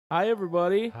Hi,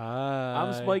 everybody. Hi.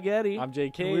 I'm SpikeGhetti. I'm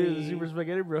JK. We're the Super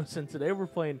SpikeGhetti Bros, and today we're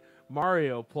playing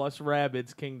Mario plus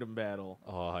Rabbids Kingdom Battle.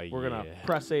 Oh, We're going to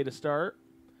press A to start,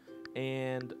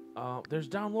 and there's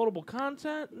downloadable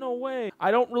content? No way.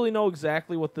 I don't really know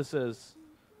exactly what this is,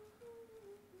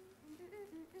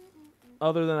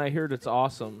 other than I heard it's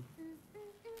awesome.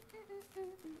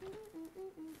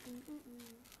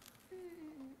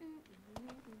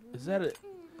 Is that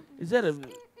a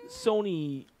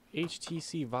Sony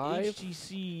HTC Vive?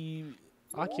 HTC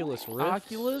Oculus Rift?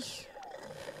 Oculus?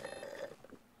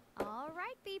 All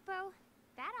right, Beepo.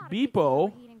 That ought to Beepo? fix the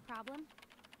overheating problem.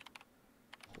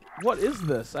 What is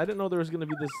this? I didn't know there was going to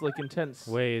be this like intense.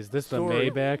 Wait, is this story.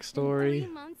 the May backstory?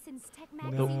 3 months since Tech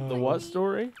No. Magazine The put what me-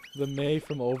 story? The May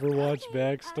from Overwatch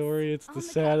backstory? It's on the the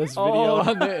saddest cover? video Oh.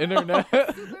 on the internet.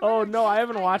 Oh no, I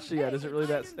haven't watched it yet. Is it really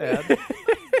that sad? To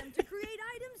create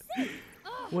items safe.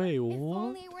 Ugh, Wait, if what?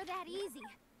 only it were that easy.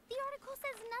 The article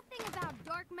says nothing about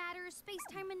dark matter,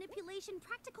 space-time manipulation,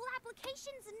 practical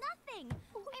applications, nothing.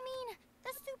 I mean,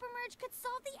 the super merge could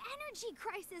solve the energy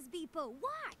crisis, Beepo.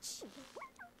 Watch.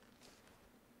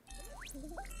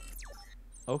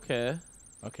 Okay.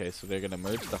 Okay, so they're gonna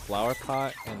merge the flower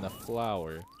pot and the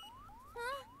flower.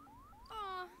 Huh?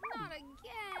 Oh, not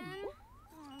again.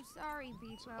 Oh, I'm sorry,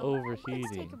 Beepo. Let's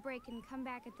Overheating. take a break and come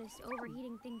back at this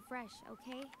overheating thing fresh,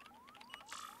 okay?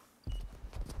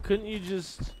 Couldn't you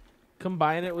just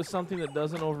combine it with something that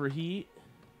doesn't overheat?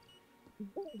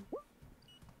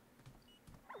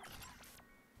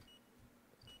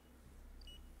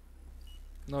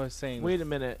 No, it's saying. Wait a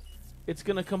minute. It's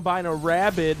gonna combine a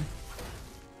Rabbid.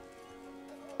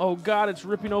 Oh god, it's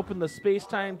ripping open the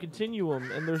space-time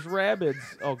continuum, and there's Rabbids.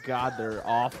 Oh god, they're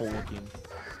awful looking.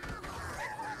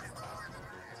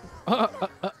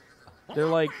 They're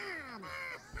like...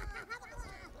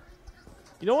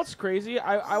 You know what's crazy?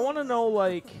 I want to know,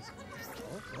 like...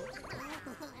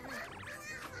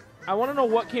 I want to know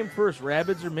what came first,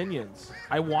 Rabbids or Minions.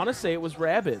 I want to say it was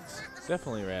Rabbids.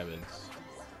 Definitely Rabbids.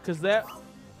 Because that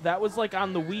was like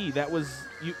on the Wii. That was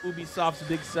Ubisoft's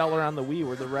big seller on the Wii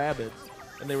were the Rabbids.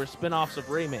 And they were spin-offs of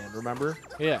Rayman, remember?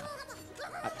 Yeah.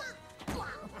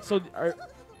 So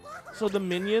the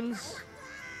Minions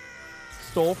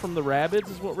stole from the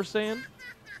Rabbids is what we're saying?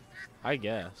 I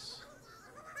guess.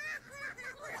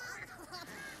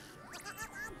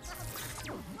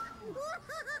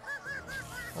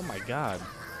 Oh my god.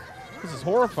 This is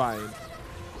horrifying.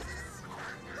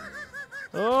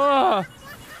 Oh!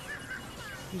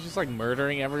 He's just like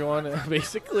murdering everyone,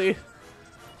 basically.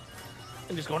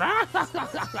 And just going, ah!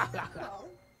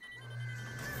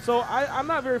 So I'm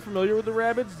not very familiar with the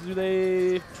Rabbids. Do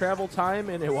they travel time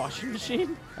in a washing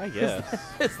machine? I guess.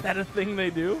 Is that a thing they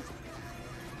do?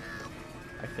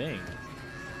 I think.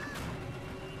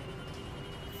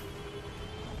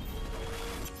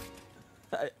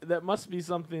 That must be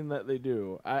something that they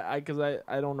do. Because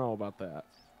I don't know about that.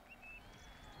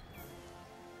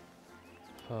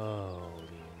 Holy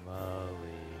moly.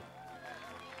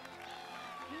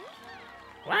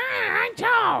 I'm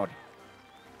Toad!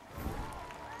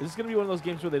 Is this going to be one of those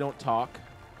games where they don't talk?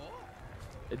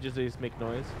 They just make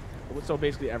noise? So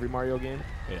basically every Mario game?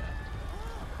 Yeah.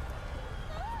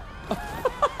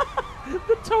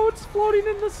 The Toad's floating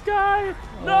in the sky!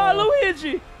 Oh. No,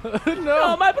 Luigi!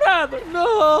 No, my brother!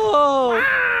 No!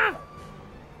 Ah!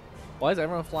 Why is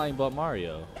everyone flying but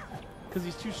Mario? Because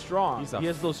he's too strong. He's a He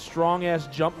has those strong-ass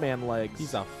Jumpman legs.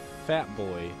 He's a fat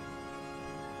boy.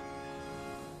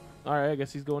 Alright, I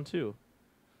guess he's going too.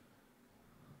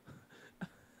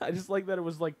 I just like that it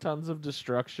was like tons of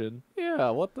destruction. Yeah,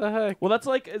 what the heck? Well, that's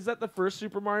like, is that the first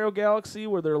Super Mario Galaxy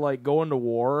where they're like going to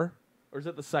war? Or is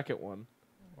that the second one?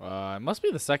 It must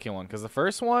be the second one, because the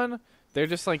first one, they're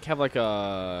just like have like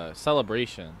a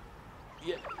celebration.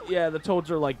 Yeah, the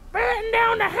Toads are like, batten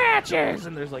down the hatches!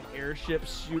 And there's like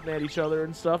airships shooting at each other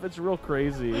and stuff. It's real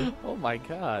crazy. Oh my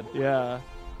god. Yeah.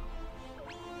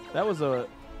 That was a...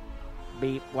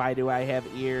 Beep, why do I have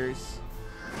ears?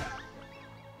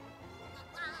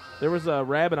 There was a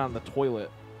rabbit on the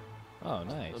toilet Oh,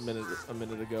 nice. a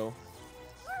minute ago.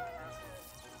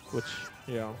 Which,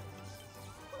 you know.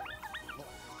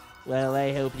 Well,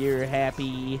 I hope you're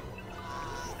happy.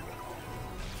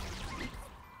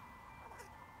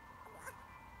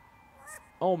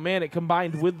 Oh man, it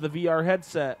combined with the VR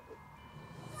headset.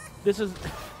 This is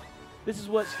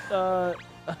what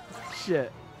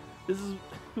shit.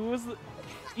 Who is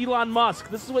Elon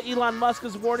Musk. This is what Elon Musk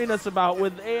is warning us about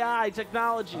with AI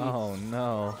technology. Oh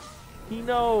no. He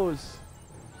knows.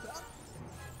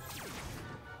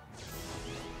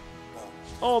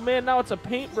 Oh man, now it's a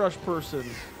paintbrush person.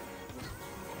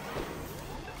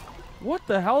 What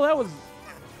the hell? That was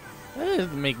That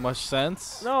doesn't make much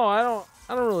sense. No, I don't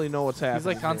really know what's happening. He's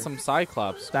like on here. some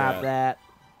Cyclops. Stop crap. that.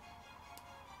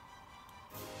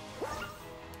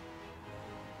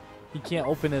 He can't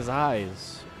open his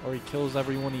eyes, or he kills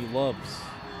everyone he loves.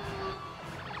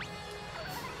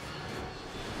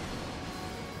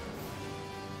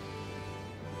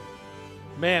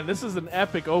 Man, this is an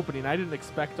epic opening. I didn't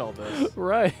expect all this.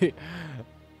 Right.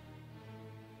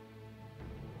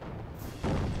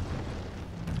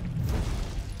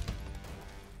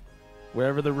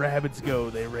 Wherever the rabbits go,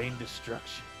 they rain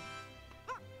destruction.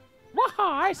 Waha!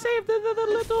 I saved the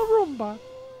little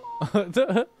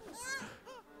Roomba.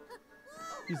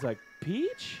 He's like,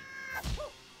 Peach?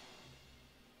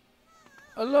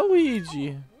 A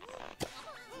Luigi.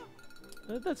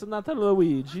 That's not a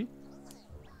Luigi.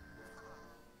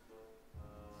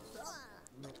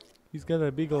 He's got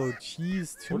a big old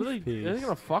cheese What toothpaste. are they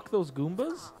gonna fuck those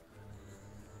Goombas?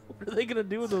 What are they gonna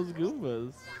do with those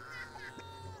Goombas?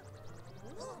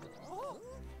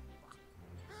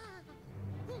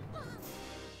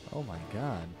 Oh my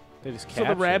god. They just So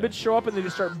the rabbits show up and they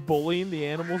just start bullying the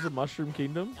animals of Mushroom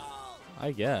Kingdom?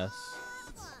 I guess.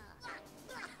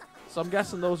 So I'm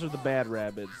guessing those are the bad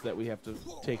rabbits that we have to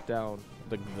take down.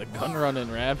 The gun running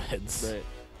rabbits. Right.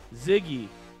 Ziggy.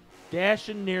 Dash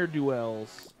and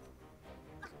ne'er-do-wells.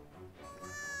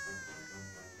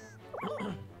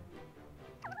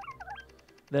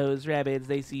 Those rabbits,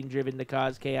 they seem driven to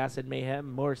cause chaos and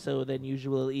mayhem, more so than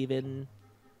usual even.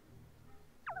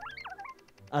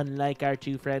 Unlike our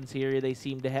two friends here, they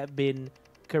seem to have been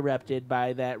corrupted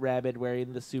by that rabbit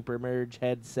wearing the Super Merge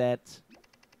headset.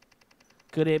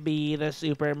 Could it be the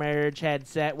Super Merge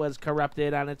headset was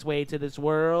corrupted on its way to this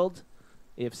world?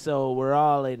 If so, we're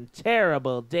all in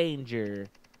terrible danger.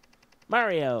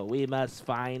 Mario, we must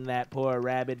find that poor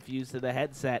rabbit fused to the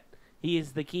headset. He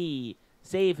is the key.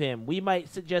 Save him. We might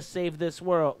just save this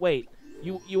world. Wait,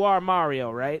 you are Mario,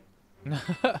 right?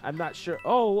 I'm not sure.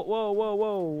 Oh,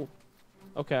 whoa.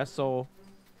 Okay, so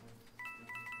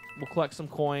we'll collect some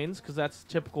coins because that's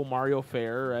typical Mario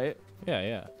fare, right?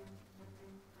 Yeah.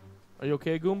 Are you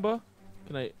okay, Goomba?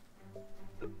 Can I?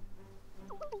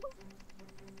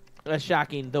 A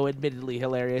shocking, though admittedly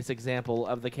hilarious example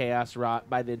of the chaos wrought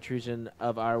by the intrusion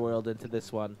of our world into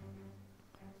this one.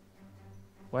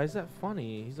 Why is that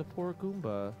funny? He's a poor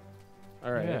Goomba.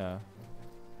 All right. Yeah.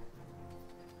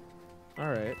 All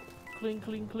right. Cling,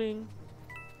 cling, cling.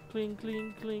 Cling,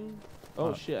 cling, cling.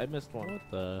 Oh, shit, I missed one. What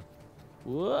the?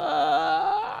 Whoa!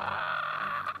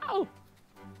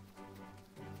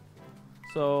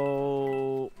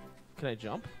 So, can I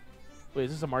jump? Wait,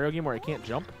 is this a Mario game where I can't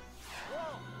jump?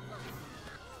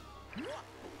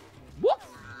 Whoop!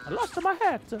 I lost my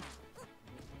hat.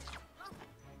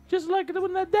 Just like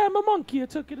when that damn monkey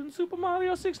took it in Super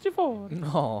Mario 64.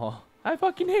 No. I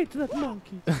fucking hate that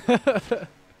monkey.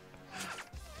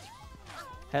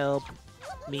 Help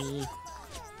me.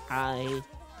 I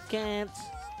can't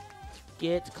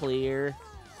get clear.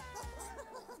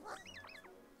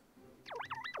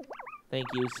 Thank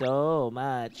you so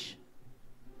much.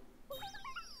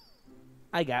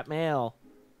 I got mail.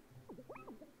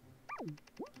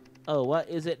 Oh, what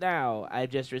is it now? I've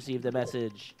just received a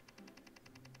message.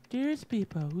 Dearest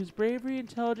Beepo, whose bravery,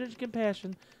 intelligence, and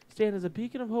compassion stand as a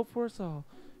beacon of hope for us all.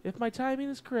 If my timing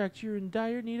is correct, you're in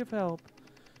dire need of help.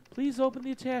 Please open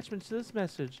the attachments to this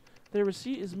message. Their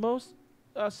receipt is most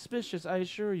auspicious, I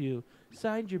assure you.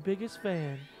 Signed, your biggest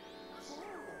fan.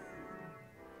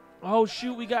 Oh,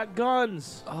 shoot, we got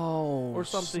guns. Oh, Or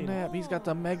something. Snap, he's got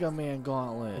the Mega Man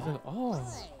gauntlet. It's like,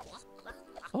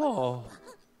 oh.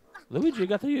 Luigi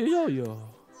got the yo-yo.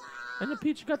 And the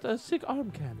Peach got the sick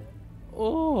arm cannon.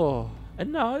 Oh.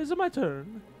 And now is it my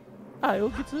turn. I will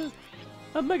get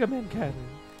a Mega Man cannon.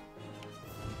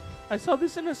 I saw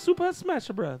this in a Super Smash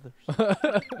Brothers.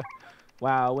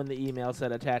 Wow, when the email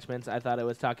said attachments, I thought it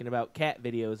was talking about cat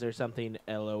videos or something.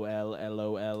 LOL,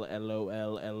 LOL,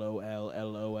 LOL, LOL,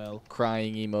 LOL.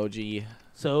 Crying emoji.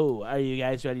 So, are you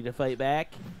guys ready to fight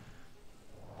back?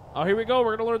 Oh, here we go.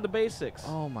 We're going to learn the basics.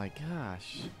 Oh my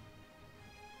gosh.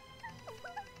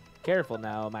 Careful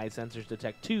now. My sensors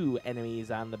detect 2 enemies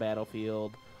on the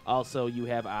battlefield. Also, you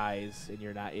have eyes, and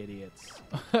you're not idiots.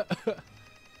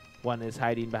 One is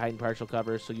hiding behind partial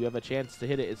cover, so you have a chance to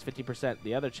hit it is 50%.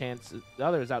 The other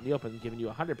is out in the open, giving you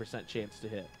a 100% chance to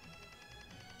hit.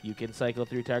 You can cycle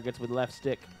through targets with left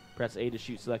stick. Press A to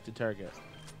shoot selected target.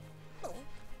 I'm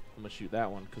gonna shoot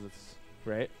that one because it's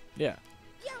right. Yeah.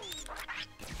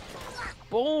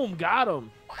 Boom! Got him.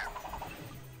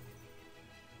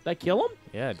 Did I kill him?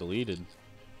 Yeah, deleted.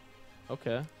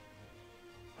 Okay.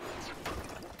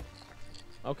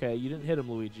 Okay, you didn't hit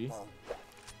him, Luigi.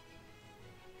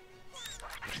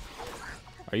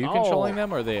 Are you controlling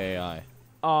them or are they AI?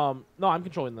 No, I'm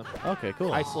controlling them. Okay,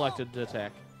 cool. I selected to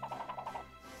attack.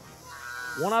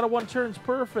 1 out of 1 turns,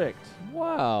 perfect.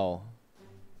 Wow.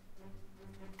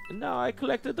 And now I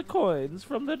collected the coins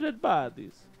from the dead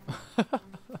bodies.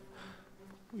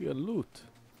 We got loot.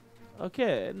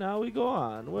 Okay, now we go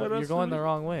on. Where You're else going do the we-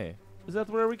 wrong way. Is that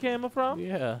where we came from?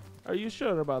 Yeah. Are you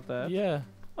sure about that? Yeah.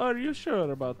 Are you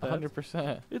sure about that?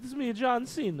 100%. It's me, John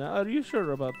Cena. Are you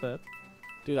sure about that?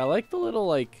 Dude, I like the little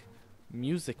like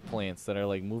music plants that are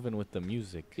like moving with the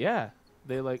music. Yeah.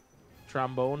 They like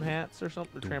trombone hats or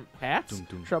something. Hats? Dum,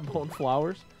 dum. Trombone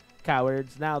flowers?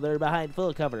 Cowards. Now they're behind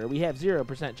full cover. We have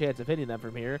 0% chance of hitting them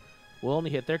from here. We'll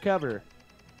only hit their cover.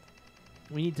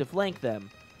 We need to flank them.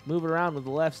 Move around with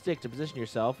the left stick to position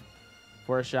yourself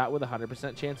for a shot with a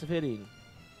 100% chance of hitting.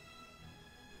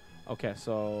 Okay,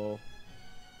 so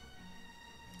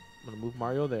I'm going to move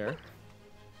Mario there.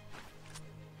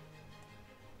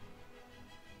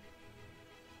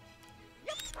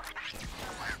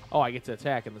 Oh, I get to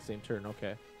attack in the same turn.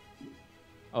 Okay.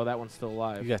 Oh, that one's still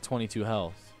alive. You got 22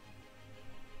 health.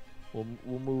 We'll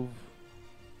move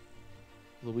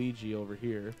Luigi over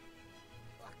here.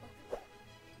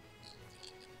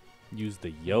 Use the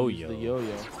yo-yo. Use the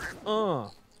yo-yo.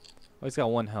 Oh, he's got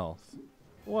 1 health.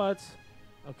 What?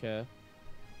 Okay.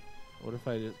 What if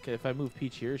I just, if I move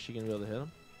Peach here? Is she gonna be able to hit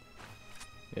him?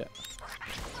 Yeah.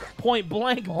 Point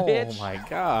blank, bitch. Oh my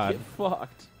god. Get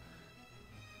fucked.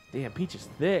 Damn, Peach is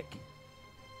thick.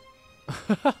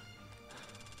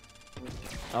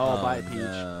 Oh, bye, Peach.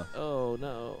 No. Oh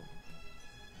no.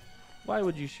 Why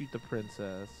would you shoot the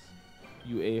princess?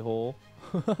 You a-hole.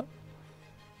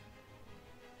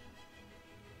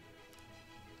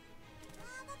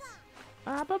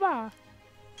 Ah, bye-bye.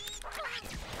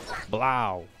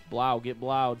 Blow. Blow, get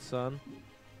blowed, son.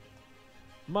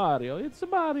 Mario, it's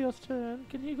Mario's turn.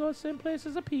 Can he go the same place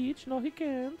as a Peach? No, he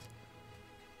can't.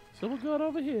 So we'll go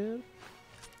over here.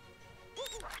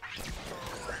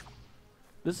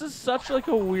 This is such like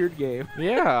a weird game.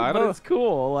 Yeah, I But don't. it's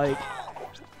cool. Like,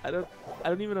 I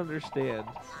don't even understand.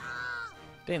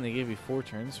 Dang, they gave you 4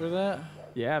 turns for that?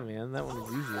 Yeah, man, that one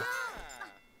was easy.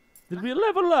 Did we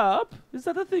level up? Is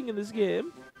that a thing in this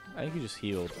game? I think you just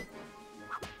healed.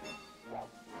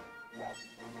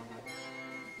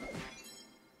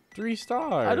 Three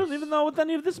stars. I don't even know what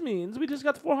any of this means. We just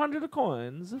got 400 of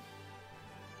coins.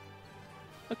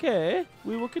 Okay,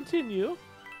 we will continue.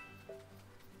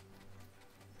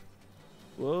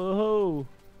 Whoa.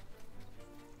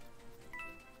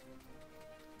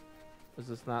 Is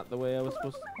this not the way I was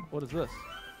supposed to? What is this?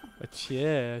 A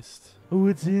chest. Oh,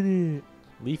 it's in it.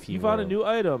 Leafy. You found a world. new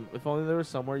item. If only there was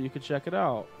somewhere you could check it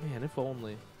out. Man, if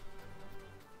only.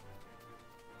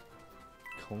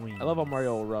 Coin. I love how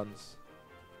Mario runs.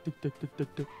 Duck, duck, duck,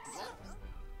 duck, duck.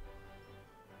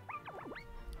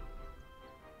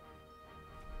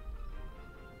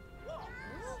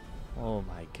 Oh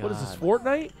my god. What is this,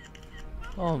 Fortnite?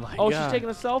 Oh my Oh, god. she's taking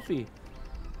a selfie.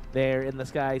 There in the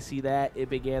sky, see that?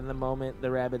 It began the moment the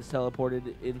Rabbids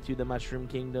teleported into the Mushroom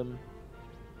Kingdom.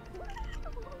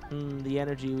 The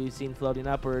energy we've seen floating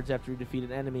upwards after we defeat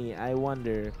an enemy. I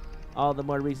wonder. All the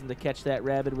more reason to catch that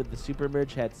Rabbid with the Super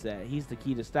Merge headset. He's the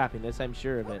key to stopping this, I'm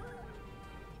sure of it.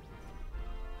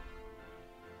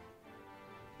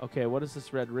 Okay, what is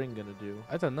this red ring gonna do?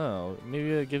 I don't know.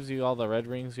 Maybe it gives you all the red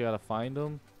rings. You gotta find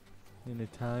them in a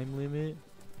time limit.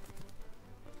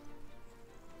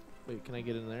 Wait, can I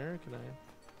get in there? Can I?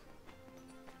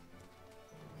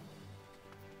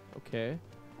 Okay.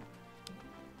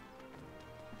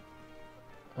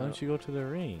 Why don't you go to the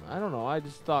ring? I don't know. I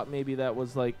just thought maybe that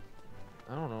was like,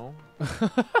 I don't know.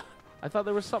 I thought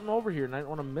there was something over here and I didn't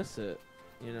want to miss it,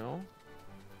 you know?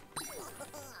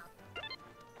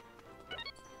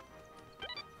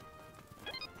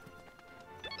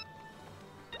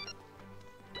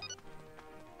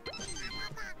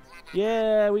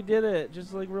 Yeah, we did it.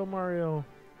 Just like real Mario.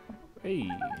 Hey.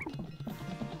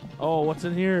 Oh, what's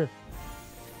in here?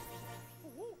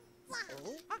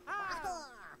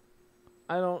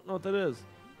 I don't know what that is.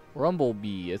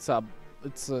 Rumblebee. It's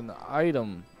an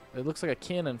item. It looks like a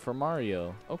cannon for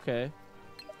Mario. Okay.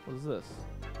 What is this?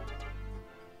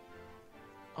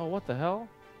 Oh, what the hell?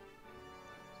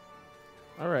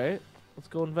 Alright. Let's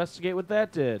go investigate what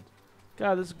that did.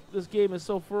 God, this game is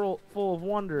so full of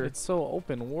wonder. It's so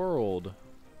open world.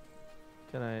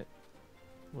 Can I...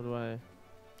 What do I...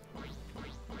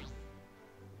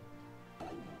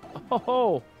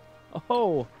 Oh!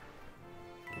 Oh!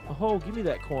 Oh, give me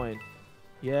that coin.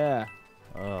 Yeah.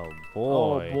 Oh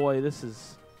boy. Oh boy, this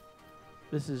is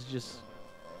just...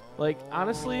 Like,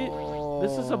 honestly,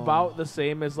 this is about the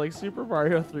same as, like, Super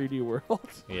Mario 3D World.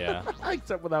 Yeah.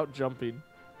 Except without jumping.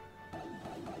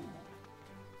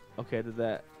 Okay, did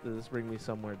this bring me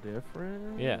somewhere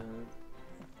different? Yeah.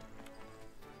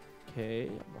 Okay,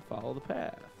 I'm gonna follow the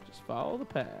path. Just follow the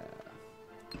path.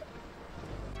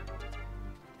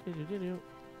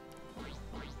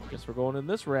 Guess we're going in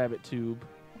this rabbit tube.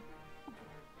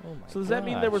 Oh my So does that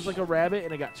mean there was gosh. like a rabbit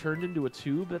and it got turned into a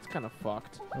tube? That's kind of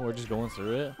fucked. Oh, we're just going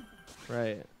through it?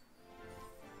 Right.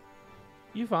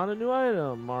 You found a new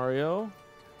item, Mario.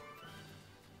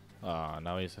 Oh,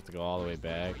 now we just have to go all the way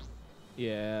back.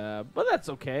 Yeah, but that's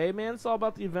okay, man. It's all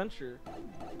about the adventure.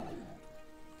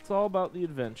 It's all about the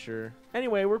adventure.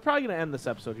 Anyway, we're probably going to end this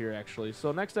episode here, actually.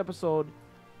 So next episode,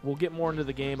 we'll get more into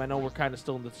the game. I know we're kind of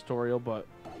still in the tutorial, but,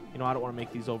 you know, I don't want to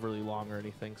make these overly long or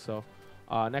anything. So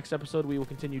next episode, we will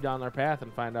continue down our path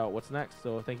and find out what's next.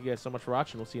 So thank you guys so much for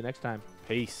watching. We'll see you next time.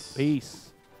 Peace.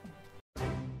 Peace.